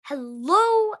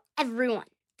Hello, everyone.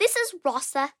 This is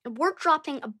Rasa, and we're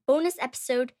dropping a bonus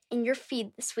episode in your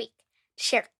feed this week to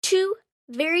share two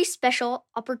very special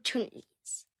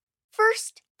opportunities.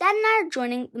 First, Dad and I are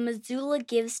joining the Missoula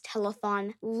Gives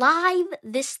Telethon live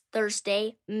this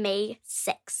Thursday, May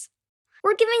 6th.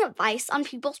 We're giving advice on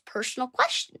people's personal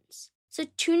questions. So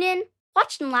tune in,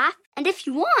 watch and laugh, and if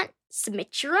you want,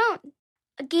 submit your own.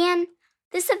 Again,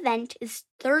 this event is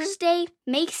Thursday,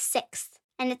 May 6th,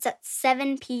 and it's at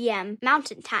 7 p.m.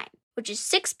 Mountain Time, which is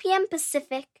 6 p.m.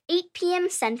 Pacific, 8 p.m.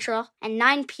 Central, and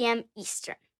 9 p.m.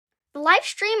 Eastern. The live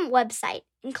stream website,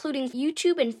 including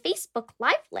YouTube and Facebook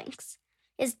live links,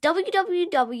 is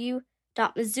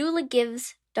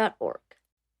www.missoulagives.org.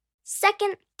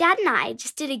 Second, Dad and I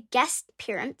just did a guest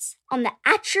appearance on the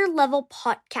At Your Level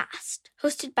podcast,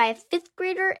 hosted by a 5th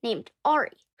grader named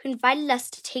Ari, who invited us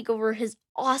to take over his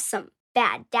awesome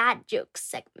Bad Dad Jokes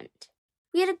segment.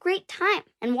 We had a great time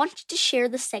and wanted to share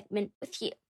the segment with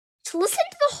you. To listen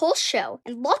to the whole show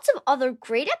and lots of other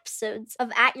great episodes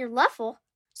of At Your Level,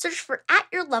 search for At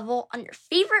Your Level on your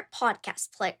favorite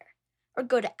podcast player or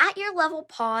go to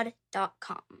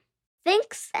atyourlevelpod.com.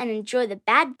 Thanks and enjoy the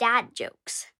Bad Dad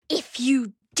Jokes, if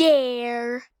you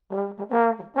dare.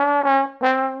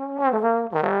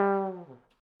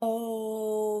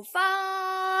 Oh,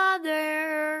 Father.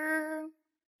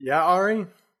 Yeah, Ari?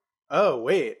 Oh,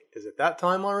 wait. Is it that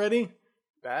time already?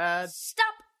 Bad.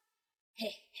 Stop.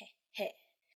 Hey.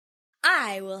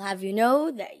 I will have you know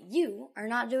that you are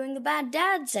not doing the Bad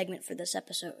Dad segment for this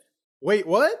episode. Wait,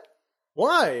 what?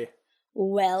 Why?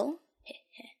 Well,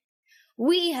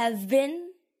 we have been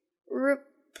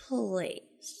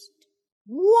replaced.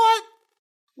 What?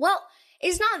 Well,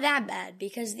 it's not that bad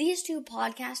because these two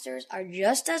podcasters are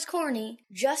just as corny,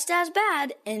 just as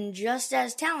bad, and just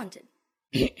as talented.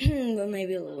 But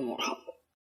maybe a little more humble.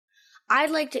 I'd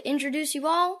like to introduce you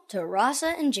all to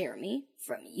Rasa and Jeremy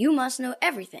from You Must Know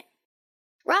Everything.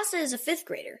 Rasa is a 5th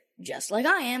grader, just like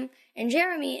I am, and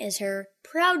Jeremy is her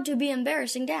proud-to-be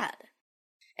embarrassing dad.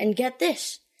 And get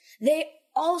this, they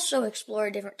also explore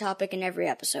a different topic in every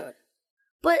episode,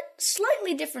 but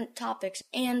slightly different topics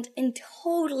and in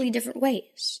totally different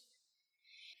ways.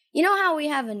 You know how we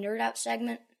have a Nerd Out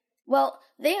segment? Well,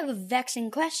 they have a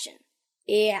vexing question.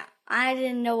 Yeah, I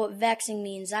didn't know what vexing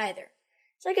means either.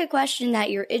 It's like a question that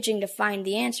you're itching to find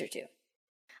the answer to.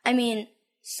 I mean,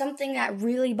 something that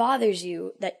really bothers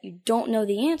you that you don't know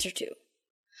the answer to.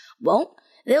 Well,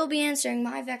 they'll be answering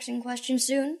my vexing question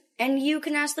soon, and you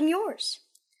can ask them yours.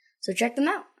 So check them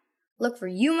out. Look for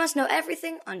You Must Know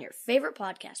Everything on your favorite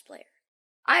podcast player.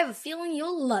 I have a feeling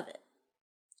you'll love it.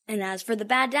 And as for the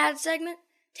Bad Dad segment,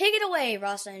 take it away,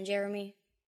 Rasa and Jeremy.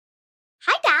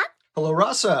 Hi, Dad. Hello,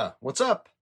 Rasa. What's up?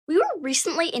 We were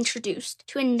recently introduced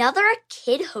to another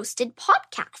kid-hosted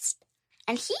podcast,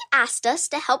 and he asked us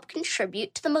to help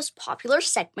contribute to the most popular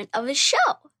segment of his show,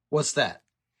 What's that?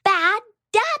 Bad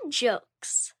Dad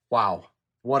Jokes. Wow,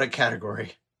 what a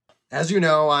category. As you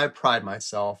know, I pride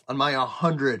myself on my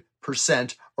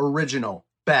 100% original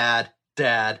Bad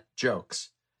Dad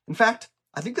jokes. In fact,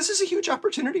 I think this is a huge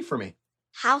opportunity for me.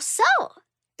 How so?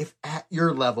 If At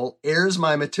Your Level airs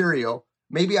my material,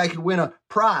 maybe I could win a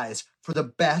prize for the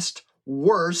best,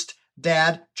 worst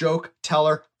dad joke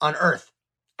teller on earth.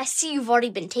 I see you've already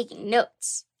been taking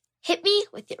notes. Hit me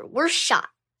with your worst shot.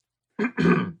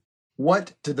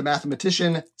 What did the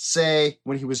mathematician say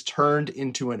when he was turned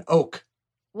into an oak?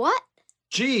 What?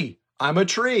 Gee, I'm a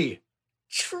tree.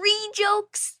 Tree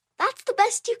jokes? That's the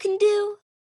best you can do?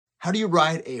 How do you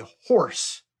ride a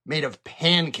horse made of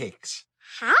pancakes?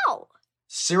 How?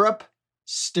 Syrup,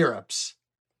 stirrups.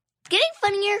 Getting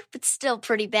funnier, but still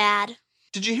pretty bad.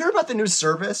 Did you hear about the new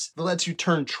service that lets you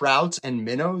turn trouts and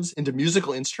minnows into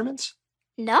musical instruments?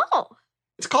 No.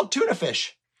 It's called Tuna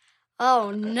Fish.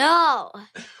 Oh, no.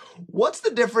 What's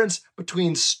the difference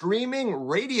between streaming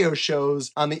radio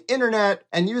shows on the internet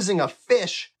and using a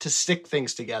fish to stick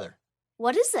things together?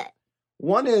 What is it?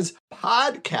 One is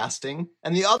podcasting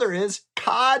and the other is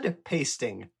cod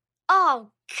pasting.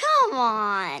 Oh, come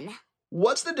on.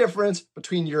 What's the difference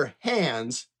between your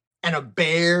hands and a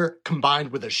bear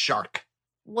combined with a shark?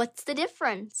 What's the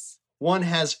difference? One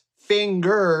has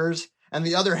fingers and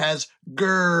the other has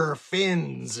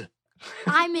fins.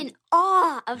 I'm in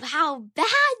awe of how bad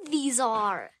these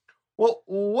are. Well,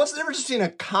 what's the difference between a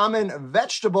common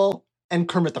vegetable and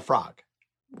Kermit the Frog?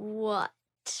 What?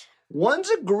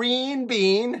 One's a green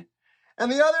bean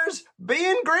and the other's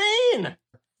being green.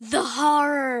 The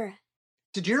horror.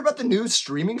 Did you hear about the new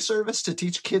streaming service to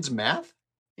teach kids math?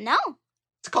 No.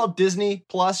 It's called Disney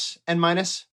Plus and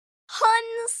Minus.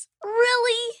 Huns?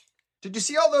 Really? Did you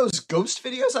see all those ghost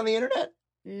videos on the internet?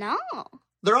 No.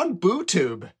 They're on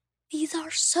BooTube. These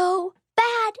are so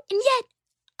bad and yet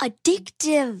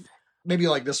addictive. Maybe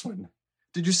like this one.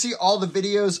 Did you see all the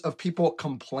videos of people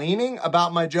complaining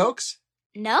about my jokes?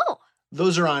 No.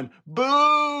 Those are on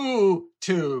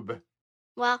BooTube.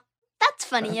 Well, that's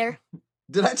funnier.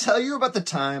 Did I tell you about the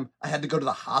time I had to go to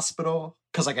the hospital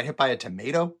because I got hit by a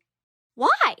tomato?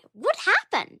 Why? What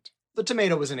happened? The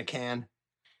tomato was in a can.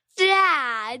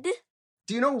 Dad.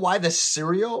 Do you know why the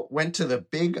cereal went to the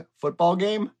big football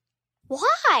game?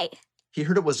 Why? He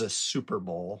heard it was a Super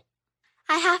Bowl.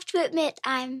 I have to admit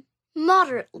I'm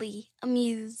moderately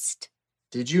amused.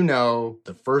 Did you know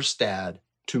the first dad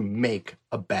to make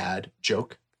a bad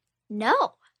joke?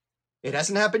 No. It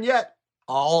hasn't happened yet.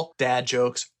 All dad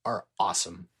jokes are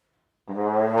awesome.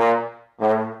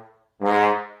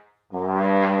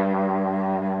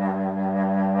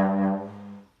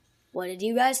 What did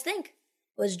you guys think?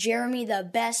 Was Jeremy the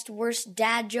best, worst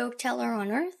dad joke teller on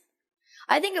earth?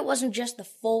 I think it wasn't just the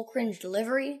full cringe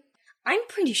delivery. I'm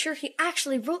pretty sure he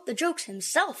actually wrote the jokes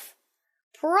himself.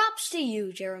 Props to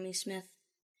you, Jeremy Smith.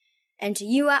 And to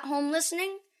you at home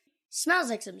listening, smells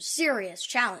like some serious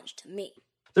challenge to me.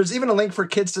 There's even a link for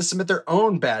kids to submit their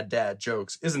own bad dad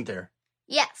jokes, isn't there?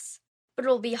 Yes, but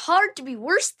it'll be hard to be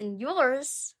worse than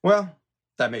yours. Well,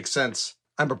 that makes sense.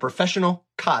 I'm a professional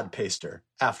cod paster,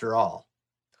 after all.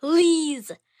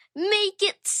 Please, make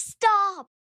it stop.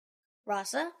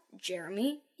 Rasa,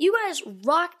 Jeremy, you guys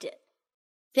rocked it.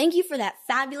 Thank you for that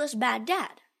fabulous bad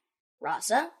dad.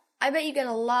 Rasa, I bet you get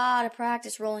a lot of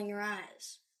practice rolling your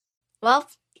eyes. Well,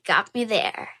 you got me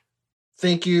there.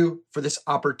 Thank you for this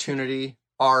opportunity,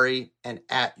 Ari, and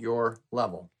At Your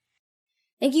Level.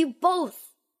 Thank you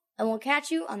both, and we'll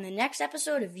catch you on the next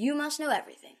episode of You Must Know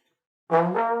Everything.